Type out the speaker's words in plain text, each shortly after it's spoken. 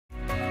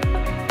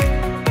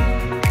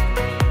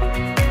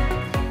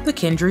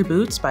The Kendry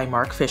boots by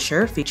Marc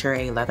Fisher feature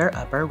a leather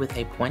upper with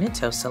a pointed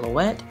toe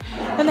silhouette,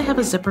 and they have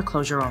a zipper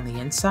closure on the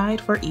inside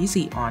for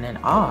easy on and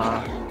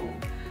off.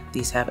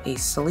 These have a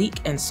sleek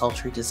and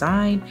sultry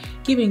design,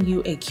 giving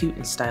you a cute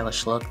and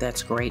stylish look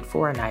that's great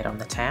for a night on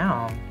the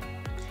town.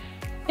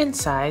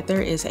 Inside,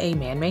 there is a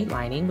man-made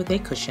lining with a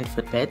cushioned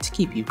footbed to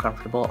keep you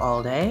comfortable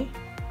all day.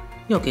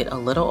 You'll get a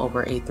little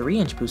over a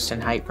 3-inch boost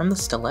in height from the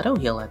stiletto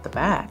heel at the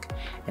back,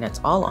 and it's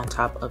all on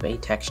top of a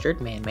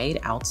textured man-made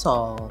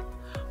outsole.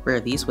 Wear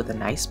these with a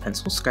nice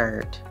pencil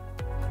skirt.